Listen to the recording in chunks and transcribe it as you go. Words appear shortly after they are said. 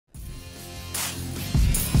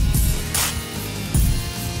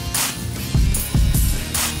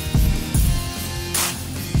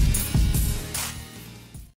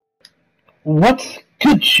What's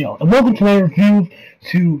good, show? And welcome to my review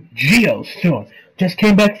to Geostorm. Just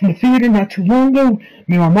came back from the theater not too long ago.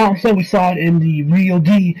 Me and my mom said we saw it in the Real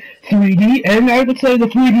D 3D, and I would say the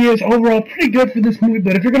 3D is overall pretty good for this movie.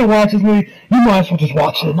 But if you're gonna watch this movie, you might as well just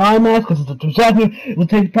watch it in IMAX because it's a disaster. It will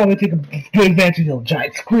probably take a good advantage of the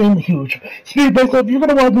giant screen, the huge speed base. So if you're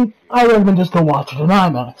gonna watch it, I recommend just go watch it in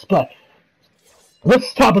IMAX. But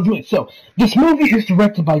let's talk about the movie. So, this movie is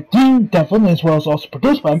directed by Dean Devlin, as well as also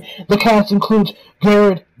produced by him. The cast includes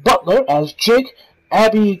Garrett Butler as Jake,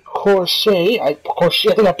 Abby Corshey, I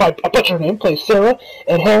think I butchered her name, plays Sarah,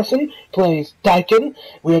 Ed Harrison plays Dyken.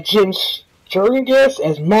 We have James Jurgens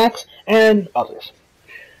as Max, and others.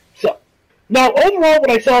 So, now overall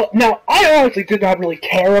what I saw, I honestly did not really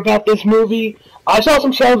care about this movie. I saw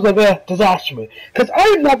some shows like a disaster movie, because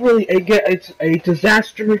I'm not really a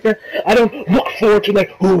disaster movie. I don't look forward to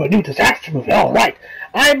like, ooh, a new disaster movie, alright.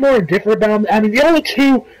 I'm more indifferent about them. I mean, the only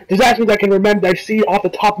two disaster movies I can remember I see off the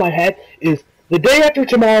top of my head is The Day After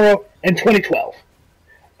Tomorrow and 2012.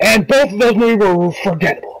 And both of those movies were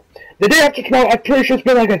forgettable. The Day After Tomorrow, I'm pretty sure it's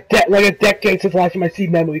been like a decade since the last time I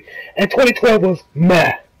seen that movie, and 2012 was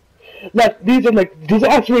meh. Like, these are like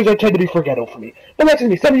disaster movies that tend to be forgettable for me. But listen to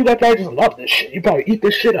me, some of you guys just love this shit. You probably eat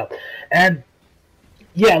this shit up. And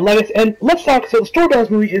yeah, and let's talk. So the story of this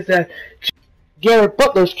movie is that Garrett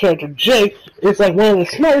Butler's character Jake is like one of the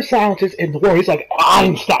smartest scientists in the world. He's like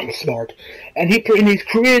Einstein smart, and he's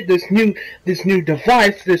created this new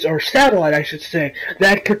device, or satellite, I should say,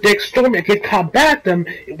 that predicts storm and can combat them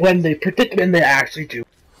when they predict them, and they actually do.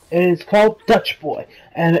 And it's called Dutch Boy,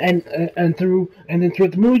 and then through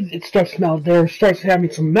the movie it starts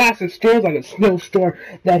having some massive storms, like a snowstorm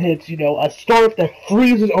that hits, a storm that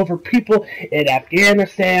freezes over people in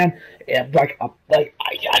Afghanistan, and like a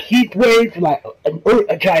heat wave, like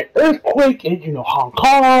a giant earthquake in Hong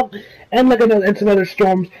Kong, and and some other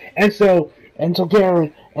storms, and so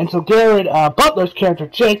Garrett Butler's character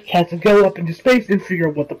Jake has to go up into space and figure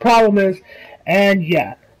out what the problem is, and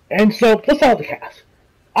so let's start with the cast.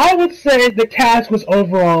 I would say the cast was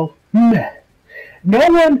overall meh. No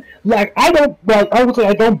one, I would say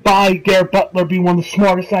I don't buy Garrett Butler being one of the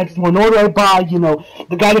smartest scientists in the world, nor do I buy,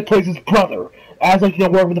 the guy that plays his brother as,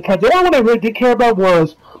 whatever the president. The only one I really did care about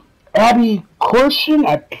was Abby Corshey,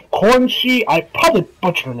 I probably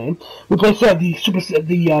butchered her name, who plays the Super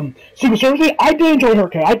Service. I did enjoy her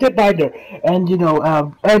character, I did buy her, and,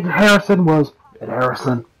 Ed Harrison.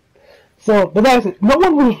 So, but like I said, no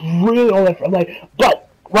one was really all that, but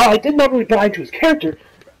while I did not really buy into his character,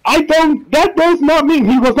 that does not mean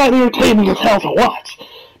he was not entertaining as hell to watch.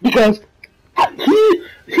 Because he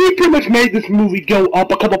pretty much made this movie go up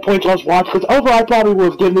a couple points on his watch, because overall I probably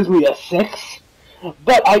would have given this movie a 6.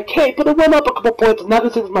 But it went up a couple points, not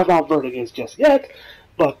as my final verdict is just yet,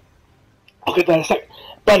 but I'll get that in a second.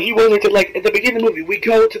 But he wanted to, at the beginning of the movie, we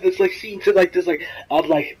go to this, scene to, this, a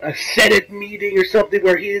Senate meeting or something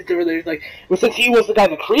where since he was the guy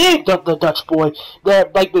that created the Dutch Boy,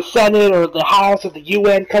 the Senate or the House or the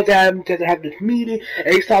UN comes at him to have this meeting,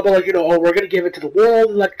 and he's talking about, oh, we're gonna give it to the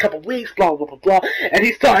world in, a couple weeks, blah, blah, blah, blah, and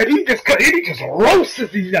he just roasts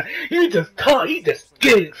these guys. He just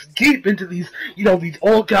gets deep into these, these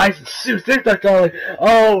old guys in suits. They're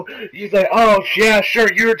he's like, oh, yeah, sure,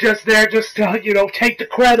 you're just there just to, take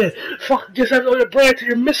the credit. Fuck, just have to brand to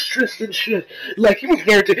your mistress and shit. He was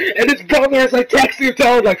very and his brother is texting him,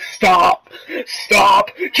 telling him, stop,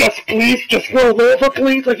 just roll over,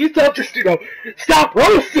 please. He's not just, stop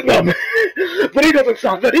roasting them. But he doesn't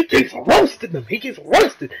stop that. He keeps roasting them. He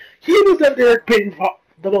was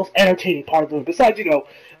the most entertaining part of the movie. Besides,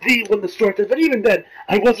 when the story did. But even then,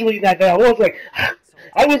 I wasn't really that bad.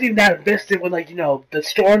 I wasn't even that invested when, the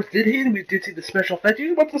storms did hit, and we did see the special effects.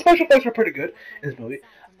 But the special effects were pretty good in this movie.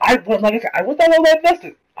 I was not all that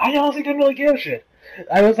invested. I honestly didn't really give a shit.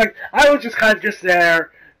 I was just kind of just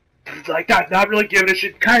there, not really giving a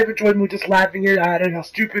shit, kind of enjoying the movie, just laughing at it. I don't know how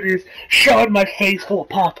stupid it is, shoving my face full of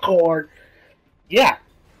popcorn. Yeah.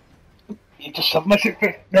 Just shoving my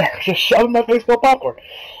face full of popcorn.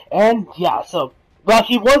 And, yeah, so, while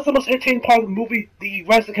he was the most entertaining part of the movie, the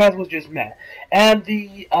rest of the cast was just meh. And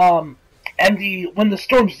when the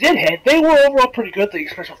storms did hit, they were overall pretty good. The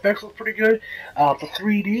special effects was pretty good. The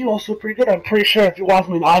 3D also pretty good. I'm pretty sure if you watch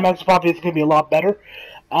me in IMAX, probably it's going to be a lot better.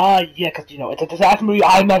 Yeah, because, it's a disaster movie.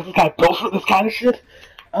 IMAX is kind of built for this kind of shit.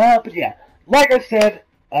 But yeah, like I said,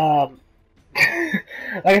 the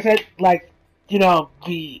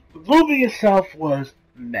movie itself was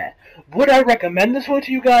meh. Would I recommend this one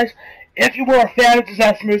to you guys? If you were a fan of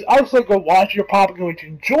disaster movies, I would say go watch it. You're probably going to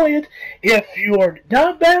enjoy it. If you're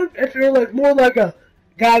not bad, if you're more like a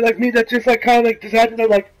guy like me that just kind of disaster, they're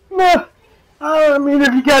nah, I mean,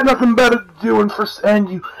 if you got nothing better to do and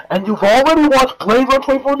you've already watched Blade Runner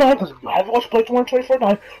 2049, because if you haven't watched Blade Runner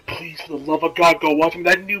 2049, please, for the love of God, go watch him.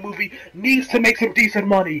 That new movie needs to make some decent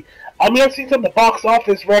money. I mean, I've seen some of the box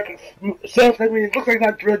office sales. I mean, it looks like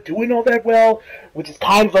it's not doing all that well, which is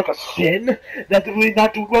kind of like a sin that the movie's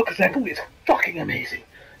not doing well, because that movie is fucking amazing.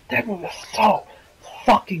 That movie is so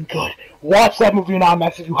fucking good. Watch that movie on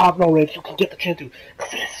IMAX if you have no rates. You can get the chance to,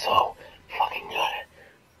 because it is so fucking good.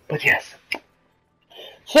 But yes.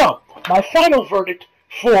 So, my final verdict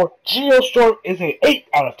for Geostorm is a 8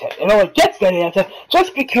 out of 10. It only gets that 8 out of 10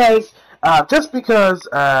 just because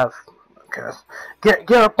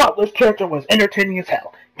Garrett Butler's character was entertaining as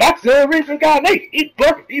hell. That's the only reason I got an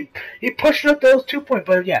 8. He pushed up those 2 points,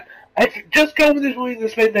 but yeah. Just go with this movie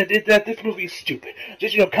that this movie is stupid.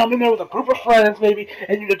 Just, come in there with a group of friends, maybe,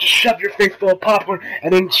 and, just shove your face full of popcorn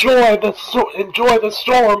and enjoy the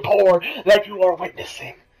storm pour that you are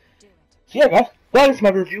witnessing. So yeah, guys, that is my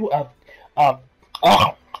review of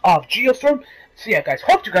Geostorm. So yeah, guys,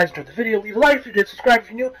 hope you guys enjoyed the video. Leave a like if you did, subscribe if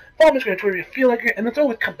you're new, follow me on Twitter if you feel like it, and let's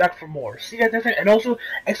always come back for more. See you guys next time, and also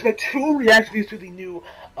expect 2 reactions to the new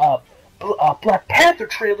Black Panther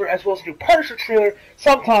trailer as well as the new Punisher trailer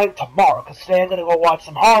sometime tomorrow. Because today I'm gonna go watch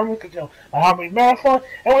some horror movies, because my horror movie marathon,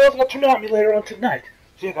 and we also got Tsunami later on tonight.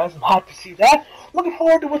 So yeah, guys, I'm hyped to see that. Looking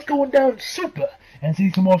forward to what's going down in Super. And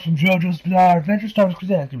see some more from JoJo's Bizarre Adventure. Star Wars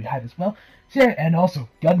Crusade is going to be hype as well. So yeah, and also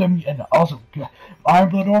Gundam, and also Iron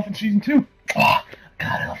Blood Orphan Season 2. Oh,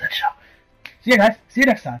 God, I love that show. So yeah, guys, see you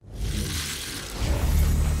next time.